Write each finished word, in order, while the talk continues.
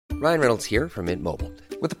Ryan Reynolds here from Mint Mobile.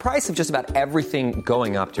 With the price of just about everything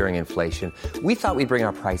going up during inflation, we thought we'd bring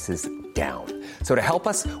our prices down. So to help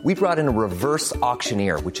us, we brought in a reverse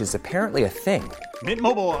auctioneer, which is apparently a thing. Mint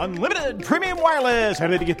Mobile Unlimited Premium Wireless. How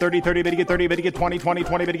to get 30, 30, bit to get 30, bit to get 20, 20,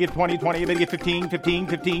 20, bit to get 20, 20, bit to get 15, 15,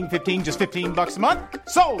 15, 15, just $15 a month?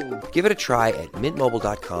 Sold! Give it a try at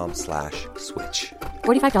mintmobile.com/switch.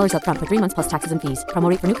 $45 up front for 3 months plus taxes and fees. Promo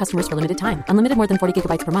rate for new customers for limited time. Unlimited more than 40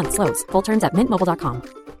 gigabytes per month. Slows full terms at mintmobile.com.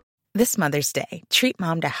 This Mother's Day, treat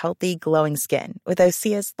mom to healthy, glowing skin with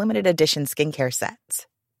Osea's limited edition skincare sets.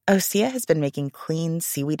 Osea has been making clean,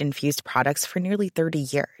 seaweed-infused products for nearly 30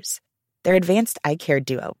 years. Their advanced eye care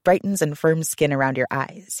duo brightens and firms skin around your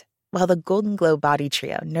eyes, while the Golden Glow Body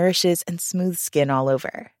Trio nourishes and smooths skin all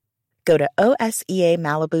over. Go to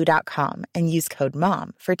OSEAMalibu.com and use code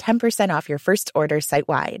MOM for 10% off your first order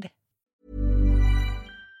site-wide.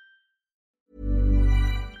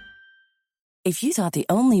 If you thought the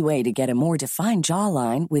only way to get a more defined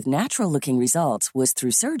jawline with natural-looking results was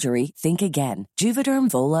through surgery, think again. Juvederm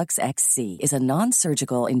Volux XC is a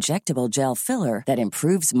non-surgical injectable gel filler that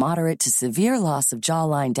improves moderate to severe loss of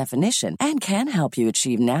jawline definition and can help you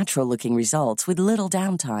achieve natural-looking results with little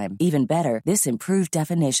downtime. Even better, this improved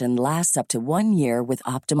definition lasts up to 1 year with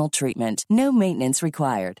optimal treatment. No maintenance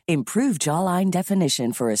required. Improve jawline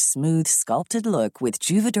definition for a smooth, sculpted look with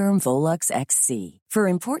Juvederm Volux XC. For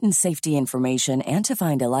important safety information and to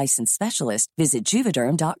find a licensed specialist, visit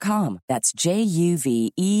Juvederm.com. That's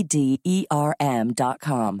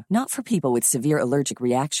JUVEDERM.com. Not for people with severe allergic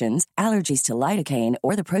reactions, allergies to lidocaine,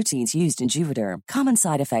 or the proteins used in Juvederm. Common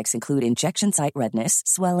side effects include injection site redness,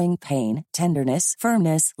 swelling, pain, tenderness,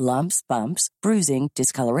 firmness, lumps, bumps, bruising,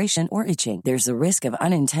 discoloration, or itching. There's a risk of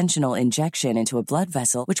unintentional injection into a blood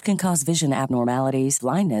vessel, which can cause vision abnormalities,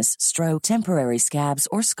 blindness, stroke, temporary scabs,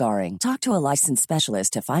 or scarring. Talk to a licensed specialist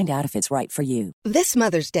to find out if it's right for you. This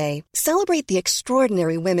Mother's Day, celebrate the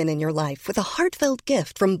extraordinary women in your life with a heartfelt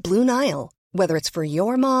gift from Blue Nile. Whether it's for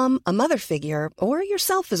your mom, a mother figure, or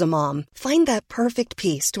yourself as a mom, find that perfect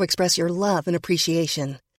piece to express your love and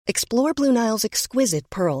appreciation. Explore Blue Nile's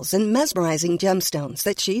exquisite pearls and mesmerizing gemstones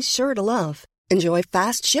that she's sure to love. Enjoy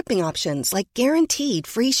fast shipping options like guaranteed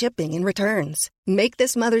free shipping and returns. Make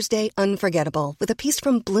this Mother's Day unforgettable with a piece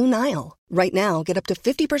from Blue Nile. Right now, get up to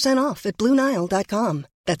 50% off at BlueNile.com.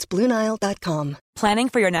 That's BlueNile.com. Planning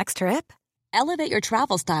for your next trip? Elevate your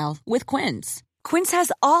travel style with Quince. Quince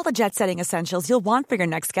has all the jet-setting essentials you'll want for your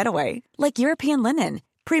next getaway, like European linen,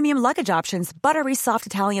 premium luggage options, buttery soft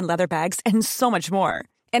Italian leather bags, and so much more.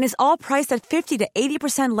 And is all priced at 50 to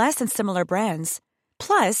 80% less than similar brands.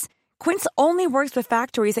 Plus, Quince only works with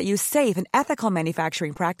factories that use safe and ethical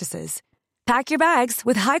manufacturing practices. Pack your bags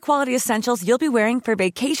with high-quality essentials you'll be wearing for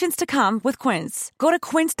vacations to come with Quince. Go to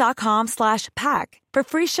quince.com/pack for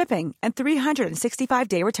free shipping and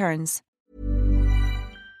 365-day returns.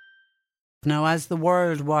 Now, as the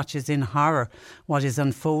world watches in horror what is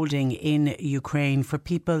unfolding in Ukraine, for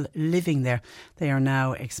people living there, they are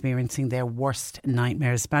now experiencing their worst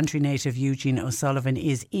nightmares. Bantry native Eugene O'Sullivan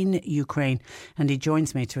is in Ukraine and he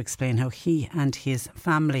joins me to explain how he and his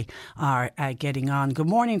family are getting on. Good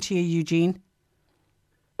morning to you, Eugene.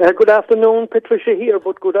 Good afternoon, Patricia here,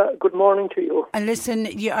 but good morning to you. And listen,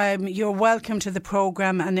 you're welcome to the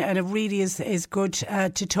programme, and it really is good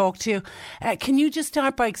to talk to you. Can you just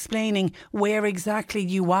start by explaining where exactly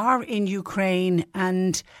you are in Ukraine,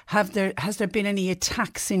 and has there been any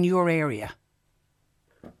attacks in your area?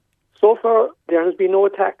 So far, there has been no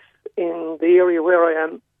attacks in the area where I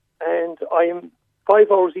am, and I am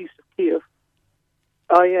 5 hours east of Kiev.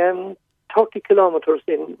 I am 30 kilometres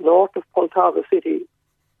in north of Poltava city,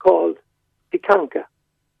 called Tikanka.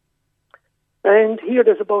 And here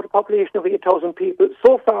there's about a population of 8,000 people.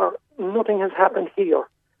 So far, nothing has happened here,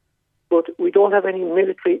 but we don't have any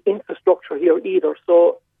military infrastructure here either,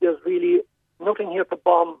 so there's really nothing here to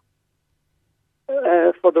bomb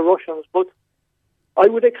for the Russians. But I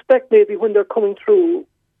would expect maybe when they're coming through,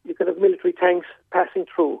 you can have military tanks passing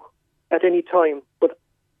through at any time, but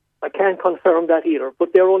I can't confirm that either.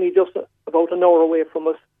 But they're only just about an hour away from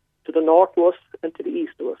us, to the north of us and to the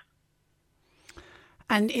east of us.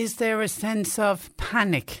 And is there a sense of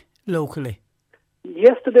panic locally?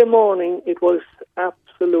 Yesterday morning it was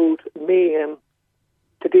absolute mayhem.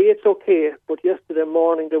 Today it's okay, but yesterday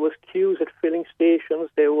morning there was queues at filling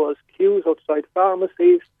stations, there was queues outside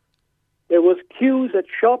pharmacies, there was queues at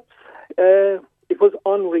shops. It was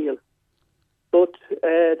unreal. But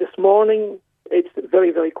this morning it's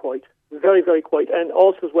very, very quiet. Very, very quiet. And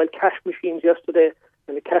also as well, cash machines yesterday,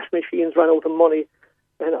 and the cash machines ran out of money.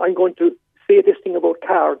 And I'm going to say this thing about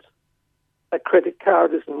cards. A credit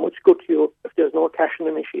card isn't much good to you if there's no cash in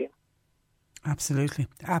the machine. Absolutely.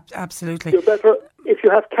 Absolutely. You're better, if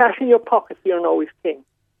you have cash in your pocket, you're always king.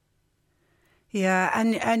 Yeah,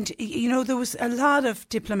 and you know, there was a lot of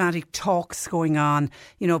diplomatic talks going on,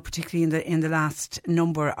 you know, particularly in the last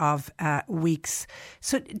number of weeks.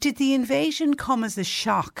 So did the invasion come as a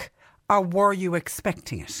shock, or were you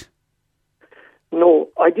expecting it? No,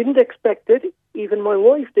 I didn't expect it. Even my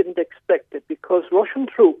wife didn't expect it, because Russian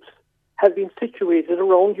troops have been situated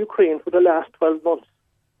around Ukraine for the last 12 months.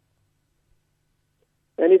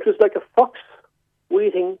 And it was like a fox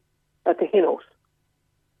waiting at the henhouse.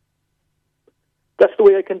 That's the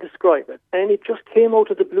way I can describe it. And it just came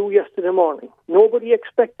out of the blue yesterday morning. Nobody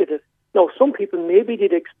expected it. Now, some people maybe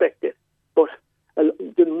did expect it, but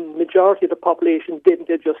the majority of the population didn't.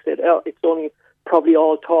 They just said, oh, it's only probably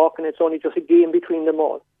all talk and it's only just a game between them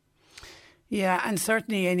all. Yeah, and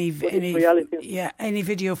certainly any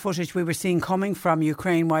video footage we were seeing coming from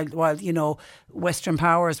Ukraine, while you know, Western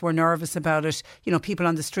powers were nervous about it, you know, people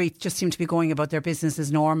on the street just seemed to be going about their business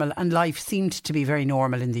as normal, and life seemed to be very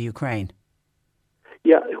normal in the Ukraine.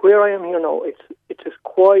 Yeah, where I am here now, it's as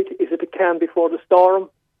quiet as it can before the storm.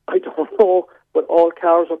 I don't know, but all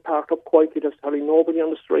cars are parked up quietly. There's hardly nobody on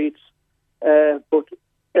the streets, but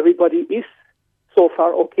everybody is so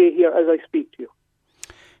far okay here as I speak to you.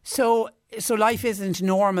 So life isn't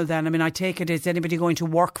normal then? I mean, I take it, is anybody going to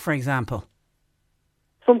work, for example?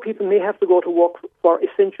 Some people may have to go to work for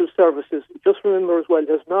essential services. Just remember as well,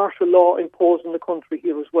 there's martial law imposed in the country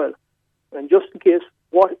here as well. And just in case,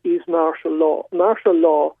 what is martial law? Martial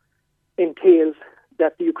law entails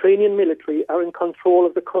that the Ukrainian military are in control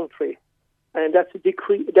of the country. And that's a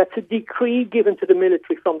decree given to the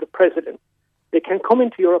military from the president. They can come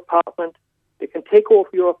into your apartment, they can take over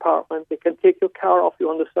your apartment, they can take your car off you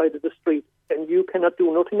on the side of the street, and you cannot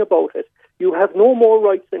do nothing about it. You have no more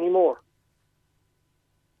rights anymore.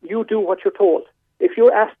 You do what you're told. If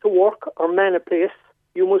you're asked to work or man a place,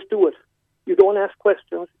 you must do it. You don't ask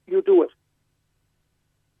questions, you do it.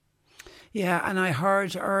 Yeah, and I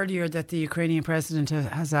heard earlier that the Ukrainian president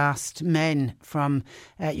has asked men from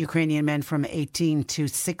Ukrainian men from 18 to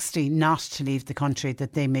 60 not to leave the country,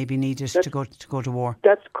 that they may be needed to go to war.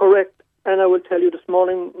 That's correct. And I will tell you, this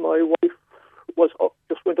morning, my wife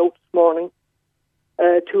just went out this morning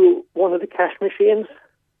to one of the cash machines,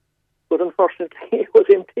 but unfortunately it was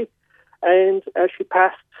empty. And as she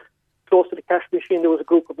passed close to the cash machine, there was a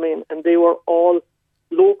group of men, and they were all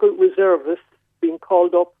local reservists being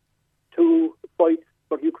called up to fight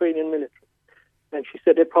for the Ukrainian military. And she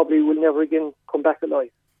said they probably will never again come back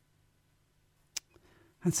alive.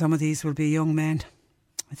 And some of these will be young men.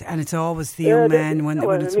 And it's always the young men when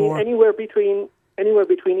it's war. Anywhere between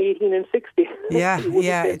 18 and 60.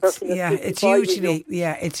 It's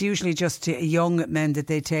usually just young men that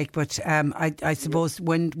they take. But I suppose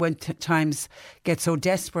when times get so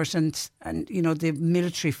desperate and you know, the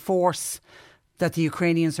military force that the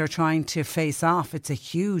Ukrainians are trying to face off, it's a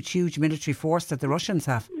huge military force that the Russians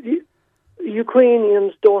have.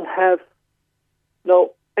 Ukrainians don't have...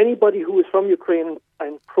 Now, anybody who is from Ukraine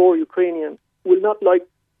and pro-Ukrainian will not like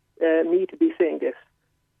me to be saying this.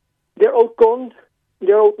 They're outgunned,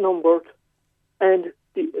 they're outnumbered, and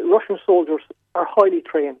the Russian soldiers are highly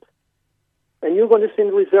trained. And you're going to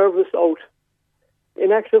send reservists out.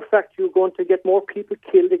 In actual fact, you're going to get more people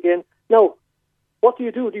killed again. Now, what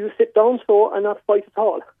do? Do you sit down so and not fight at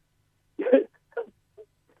all?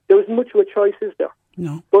 There isn't much of a choice, is there?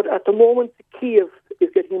 No. But at the moment, Kiev is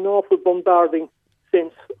getting an awful bombarding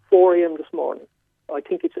since 4 a.m. this morning. I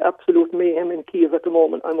think it's absolute mayhem in Kiev at the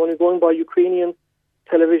moment. I'm only going by Ukrainian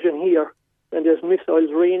television here, and there's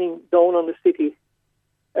missiles raining down on the city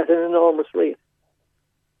at an enormous rate.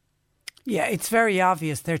 Yeah, it's very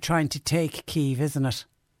obvious they're trying to take Kiev, isn't it?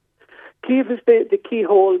 Kiev is the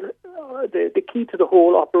keyhole, the key to the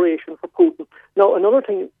whole operation for Putin. Now, another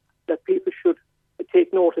thing that people should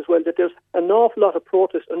take note as well, that there's an awful lot of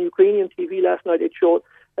protests on Ukrainian TV last night. It showed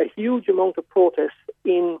a huge amount of protests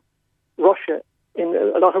in Russia, in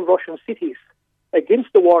a lot of Russian cities,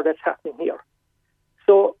 against the war that's happening here.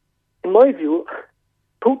 So, in my view,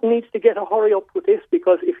 Putin needs to get a hurry up with this,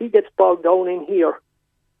 because if he gets bogged down in here,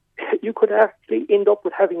 you could actually end up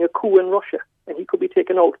with having a coup in Russia, and he could be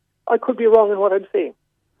taken out. I could be wrong in what I'm saying.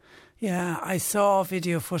 Yeah, I saw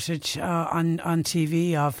video footage on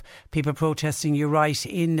TV of people protesting, you're right,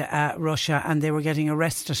 in Russia, and they were getting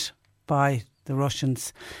arrested by the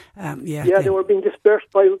Russians. They were being dispersed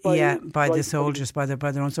by the soldiers, by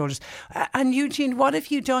their own soldiers. And Eugene, what have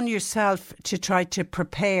you done yourself to try to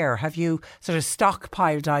prepare? Have you sort of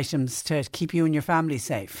stockpiled items to keep you and your family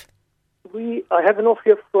safe? I have enough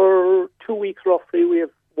here for 2 weeks roughly. We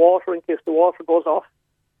have water in case the water goes off.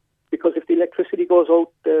 because if the electricity goes out,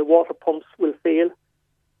 the water pumps will fail.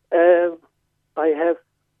 I have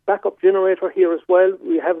backup generator here as well.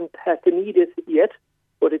 We haven't had to need it yet,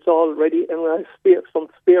 but it's all ready, and I have some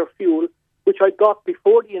spare fuel, which I got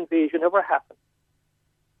before the invasion ever happened.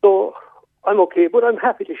 So I'm okay, but I'm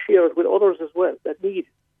happy to share it with others as well that need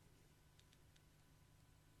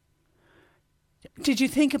it. Did you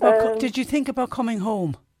think about coming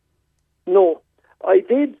home? No, I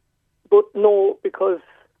did, but no, because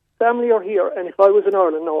family are here, and if I was in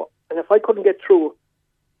Ireland, no, and if I couldn't get through,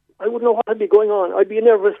 I wouldn't know what would be going on. I'd be a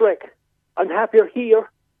nervous wreck. I'm happier here.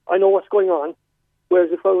 I know what's going on.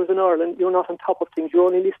 Whereas if I was in Ireland, you're not on top of things. You're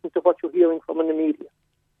only listening to what you're hearing from in the media.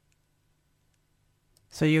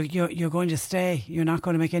 So you're going to stay? You're not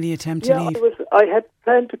going to make any attempt to leave? I had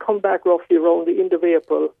planned to come back roughly around the end of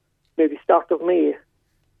April, maybe start of May.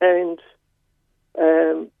 And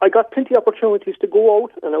I got plenty of opportunities to go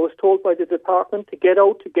out, and I was told by the department to get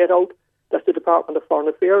out. That's the Department of Foreign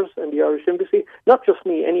Affairs and the Irish Embassy. Not just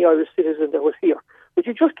me, any Irish citizen that was here. But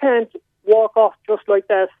you just can't walk off just like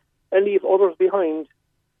that and leave others behind.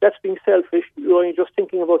 That's being selfish. You're only just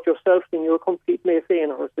thinking about yourself, and you're a complete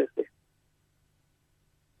Mayfainer, as they say.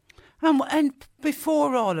 And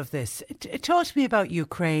before all of this, talk to me about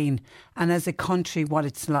Ukraine and as a country, what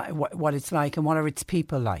it's like, and what are its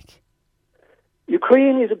people like?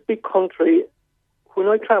 Ukraine is a big country. When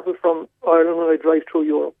I travel from Ireland, when I drive through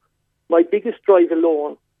Europe, my biggest drive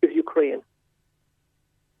alone is Ukraine.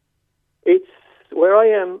 It's where I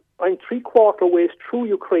am. I'm 3/4 ways through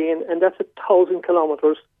Ukraine, and that's 1,000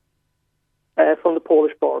 kilometres from the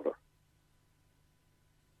Polish border.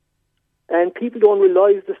 And people don't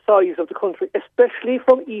realise the size of the country, especially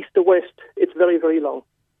from east to west. It's very, very long.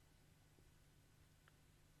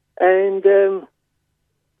 And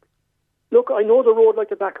look, I know the road like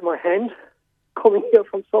the back of my hand, coming here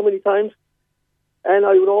from so many times. And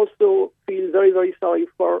I would also feel very, very sorry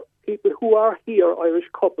for people who are here, Irish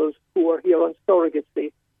couples who are here on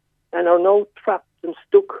surrogacy and are now trapped and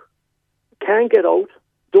stuck, can't get out,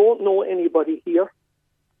 don't know anybody here.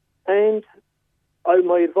 And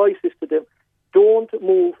my advice is to them, don't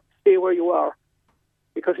move, stay where you are.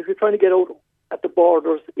 Because if you're trying to get out at the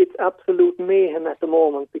borders, it's absolute mayhem at the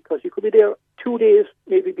moment, because you could be there 2 days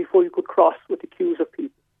maybe before you could cross with the queues of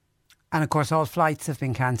people. And of course, all flights have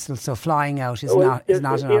been cancelled, so flying out is not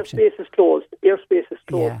an option. Airspace is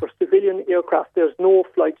closed. For civilian aircraft. There's no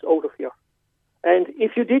flights out of here. And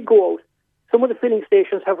if you did go out, some of the filling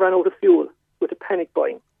stations have run out of fuel with the panic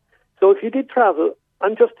buying. So if you did travel,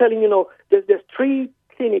 I'm just telling you, there's 3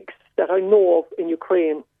 clinics that I know of in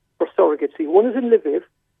Ukraine for surrogacy. One is in Lviv,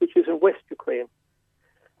 which is in West Ukraine.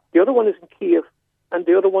 The other one is in Kiev, and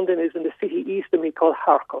the other one then is in the city east of me called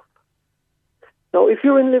Kharkov. Now, if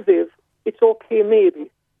you're in Lviv, it's okay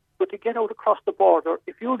maybe, but to get out across the border,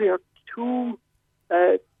 if you're there 2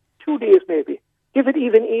 days maybe, give it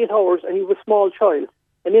even 8 hours, and you have a small child,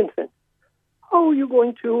 an infant, how are you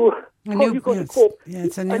going to cope? Yeah,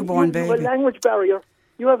 it's a newborn baby. You have a language barrier.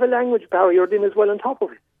 You have a language barrier then as well on top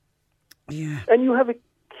of it. Yeah. And you have a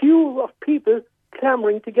queue of people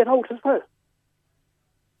clamouring to get out as well.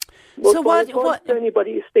 So what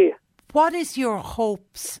anybody to stay? What is your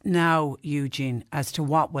hopes now, Eugene, as to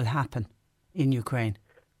what will happen in Ukraine?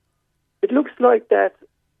 It looks like that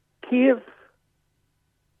Kiev,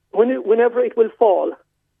 whenever it will fall,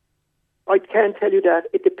 I can't tell you that.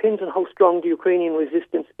 It depends on how strong the Ukrainian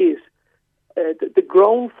resistance is. The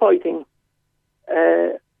ground fighting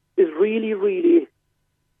is really, really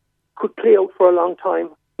could play out for a long time.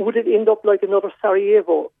 Would it end up like another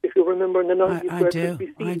Sarajevo, if you remember in the 90s?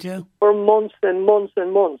 I do. For months and months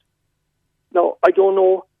and months. Now, I don't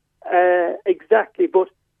know exactly, but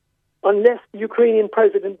unless the Ukrainian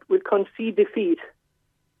president will concede defeat,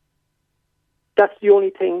 that's the only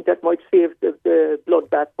thing that might save the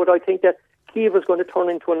bloodbath. But I think that Kiev is going to turn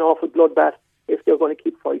into an awful bloodbath if they're going to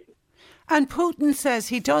keep fighting. And Putin says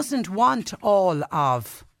he doesn't want all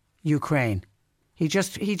of Ukraine. He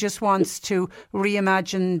just wants to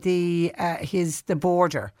reimagine the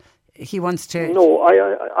border. He wants to. No,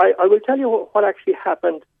 I will tell you what actually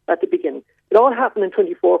happened at the beginning. It all happened in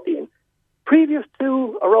 2014. Previous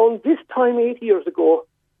to around this time 8 years ago,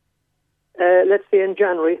 let's say in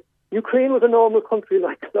January, Ukraine was a normal country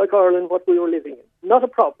like Ireland, what we were living in. Not a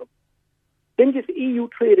problem. Then this EU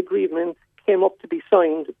trade agreement came up to be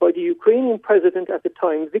signed by the Ukrainian president at the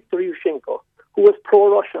time, Viktor Yushchenko, who was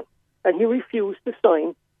pro-Russian, and he refused to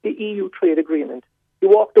sign the EU trade agreement. He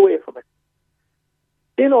walked away from it.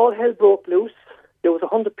 Then all hell broke loose. There was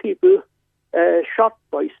 100 people shot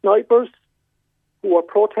by snipers who were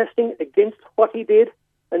protesting against what he did,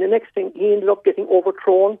 and the next thing, he ended up getting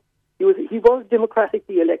overthrown. He was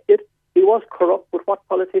democratically elected. He was corrupt, but what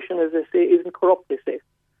politician, as they say, isn't corrupt, they say.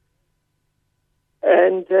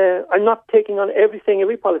 And I'm not taking on everything.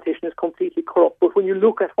 Every politician is completely corrupt. But when you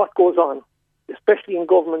look at what goes on, especially in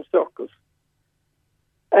government circles,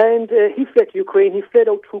 and he fled Ukraine. He fled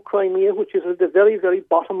out through Crimea, which is at the very, very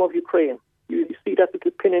bottom of Ukraine. You see that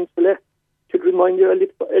little peninsula. Should remind you a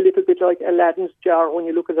little bit like Aladdin's jar when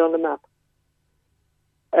you look at it on the map.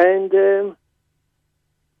 And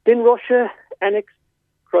then Russia annexed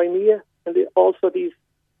Crimea, and also these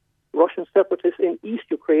Russian separatists in East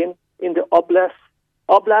Ukraine, in the Oblast.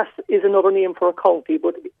 Oblast is another name for a county,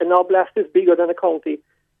 but an oblast is bigger than a county.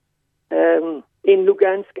 In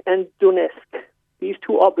Lugansk and Donetsk, these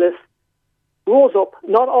two oblasts rose up,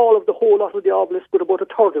 not all of the whole lot of the oblast, but about a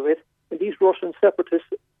third of it, and these Russian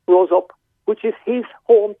separatists rose up, which is his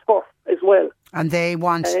home turf as well. And they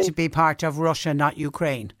want to be part of Russia, not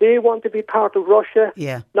Ukraine. They want to be part of Russia.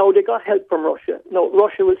 Yeah. Now, they got help from Russia. Now,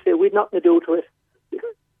 Russia will say, we'd nothing to do to it.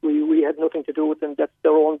 We had nothing to do with them. That's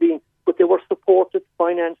their own being. But they were supported,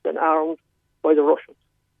 financed and armed by the Russians.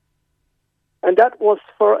 And that was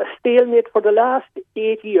for a stalemate for the last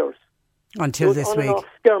 8 years. Until this week.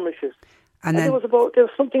 Skirmishes. And then there was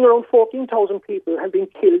something around 14,000 people had been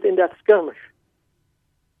killed in that skirmish.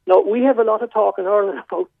 Now, we have a lot of talk in Ireland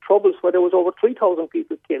about troubles where there was over 3,000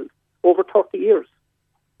 people killed over 30 years.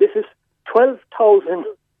 This is 12,000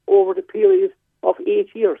 over the period of 8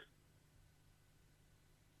 years.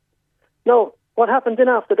 Now, what happened then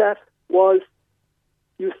after that was,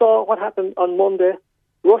 you saw what happened on Monday.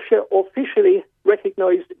 Russia officially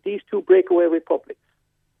recognized these two breakaway republics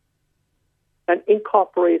and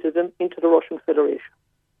incorporated them into the Russian Federation.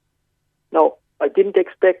 Now, I didn't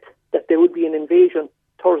expect that there would be an invasion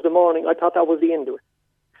Thursday morning. I thought that was the end of it.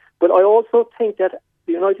 But I also think that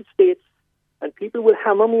the United States, and people will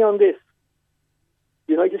hammer me on this,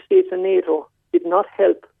 the United States and NATO did not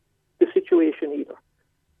help the situation either.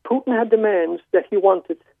 Putin had demands that he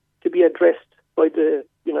wanted to be addressed by the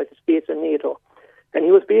United States and NATO, and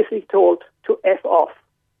he was basically told to F off.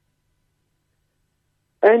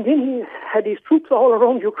 And then he had these troops all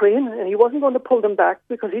around Ukraine, and he wasn't going to pull them back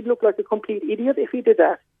because he'd look like a complete idiot if he did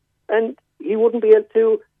that. And he wouldn't be able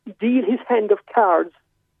to deal his hand of cards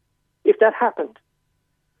if that happened.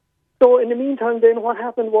 So in the meantime, then what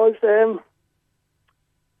happened was,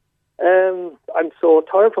 I'm so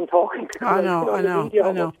tired from talking. I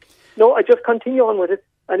know. No, I just continue on with it.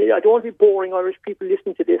 And I don't want to be boring Irish people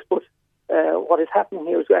listening to this, but what is happening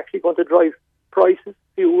here is actually going to drive prices,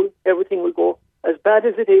 fuel, everything will go. As bad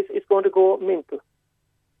as it is, it's going to go mental.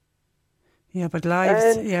 Yeah, but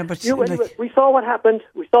lives. We saw what happened.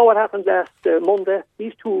 We saw what happened last Monday.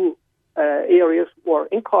 These two areas were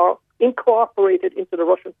incorporated into the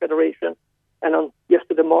Russian Federation, and on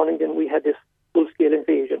yesterday morning, then we had this full-scale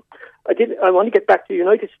invasion. I want to get back to the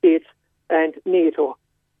United States and NATO.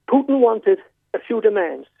 Putin wanted a few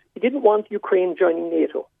demands. He didn't want Ukraine joining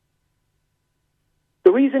NATO.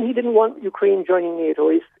 The reason he didn't want Ukraine joining NATO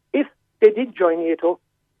is if they did join NATO,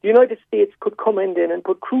 the United States could come in then and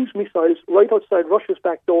put cruise missiles right outside Russia's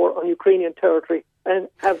back door on Ukrainian territory and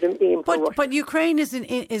have them aim for Russia. But Ukraine is an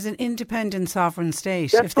independent sovereign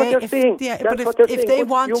state. That's what they're saying. If they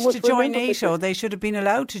want to join NATO, they should have been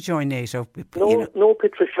allowed to join NATO. No,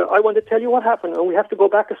 Patricia. I want to tell you what happened, and we have to go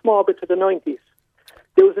back a small bit to the 90s.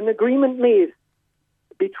 There was an agreement made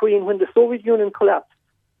between when the Soviet Union collapsed.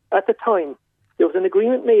 At the time, there was an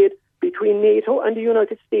agreement made between NATO and the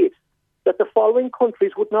United States that the following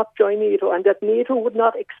countries would not join NATO and that NATO would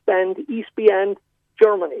not expand east beyond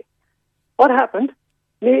Germany. What happened?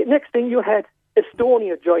 Next thing you had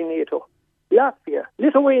Estonia join NATO, Latvia,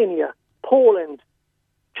 Lithuania, Poland,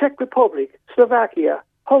 Czech Republic, Slovakia,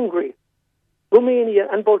 Hungary, Romania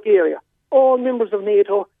and Bulgaria, all members of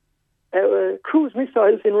NATO, cruise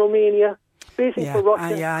missiles in Romania, basically for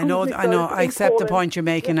Russia. I know. I accept the point you're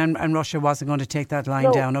making, and Russia wasn't going to take that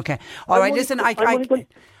line down. Okay, all right. Listen,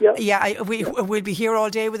 we'll be here all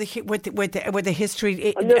day with the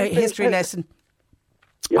history lesson.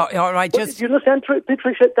 Yeah. All right, just you understand,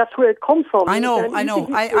 Patricia, that's where it comes from. I know.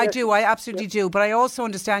 I do. I absolutely do. But I also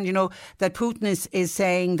understand, that Putin is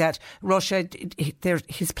saying that Russia,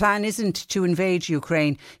 his plan isn't to invade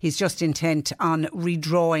Ukraine. He's just intent on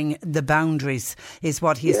redrawing the boundaries, is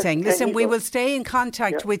what he's saying. Listen, we will stay in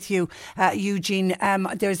contact with you, Eugene.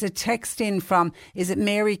 There's a text in from, is it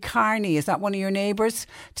Mary Carney? Is that one of your neighbours?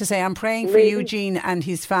 To say, I'm praying for Eugene and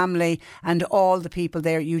his family and all the people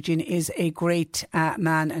there. Eugene is a great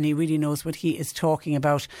man. man and he really knows what he is talking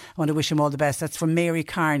about. I want to wish him all the best. That's from Mary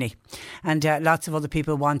Carney. And lots of other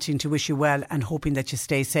people wanting to wish you well and hoping that you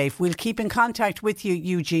stay safe. We'll keep in contact with you,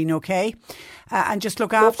 Eugene, okay? And just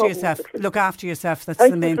look after yourself. Look after yourself. That's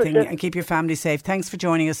the main thing. And keep your family safe. Thanks for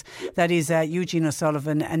joining us. That is Eugene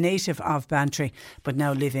O'Sullivan, a native of Bantry, but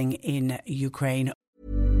now living in Ukraine.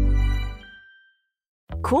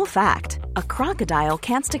 Cool fact, a crocodile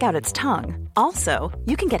can't stick out its tongue. Also,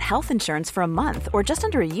 you can get health insurance for a month or just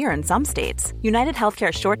under a year in some states. United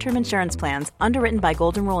Healthcare short-term insurance plans, underwritten by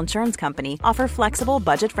Golden Rule Insurance Company, offer flexible,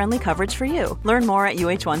 budget-friendly coverage for you. Learn more at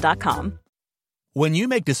uh1.com. When you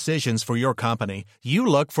make decisions for your company, you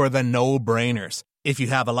look for the no-brainers. If you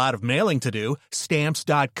have a lot of mailing to do,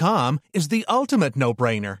 Stamps.com is the ultimate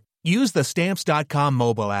no-brainer. Use the Stamps.com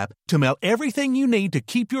mobile app to mail everything you need to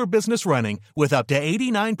keep your business running with up to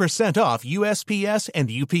 89% off USPS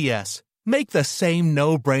and UPS. Make the same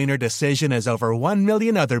no-brainer decision as over 1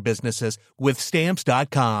 million other businesses with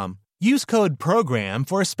Stamps.com. Use code PROGRAM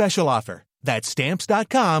for a special offer. That's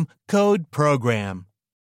Stamps.com, code PROGRAM.